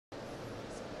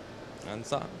And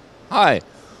so, hi,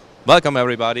 welcome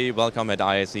everybody. Welcome at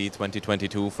ISE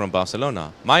 2022 from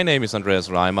Barcelona. My name is Andreas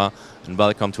Reimer, and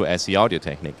welcome to SE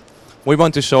Audiotechnik. We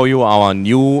want to show you our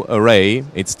new array.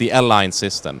 It's the L-line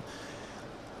system.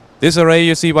 This array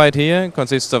you see right here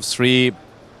consists of three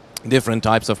different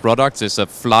types of products. It's a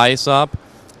fly-sub,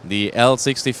 the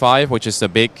L65, which is the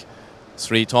big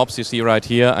three tops you see right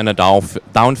here, and a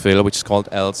downfill, which is called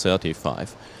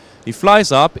L35. The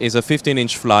fly-sub is a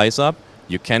 15-inch fly-sub.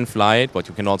 You can fly it, but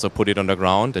you can also put it on the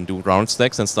ground and do ground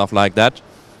stacks and stuff like that.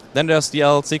 Then there's the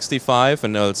L65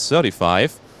 and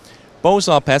L35. Both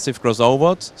are passive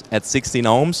crossovers at 16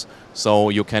 ohms, so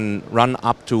you can run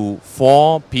up to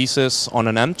 4 pieces on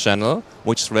an amp channel,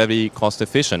 which is very cost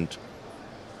efficient.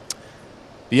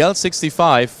 The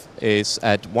L65 is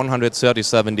at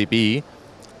 137 dB,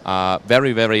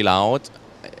 very, very loud.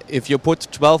 If you put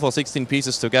 12 or 16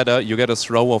 pieces together, you get a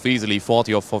throw of easily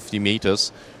 40 or 50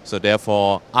 meters, so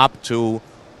therefore up to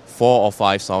 4,000 or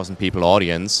 5,000 people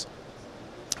audience,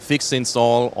 fixed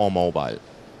install or mobile.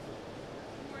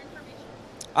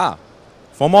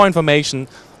 For more information,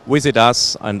 visit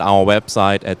us on our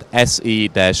website at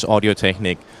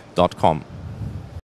se-audiotechnik.com.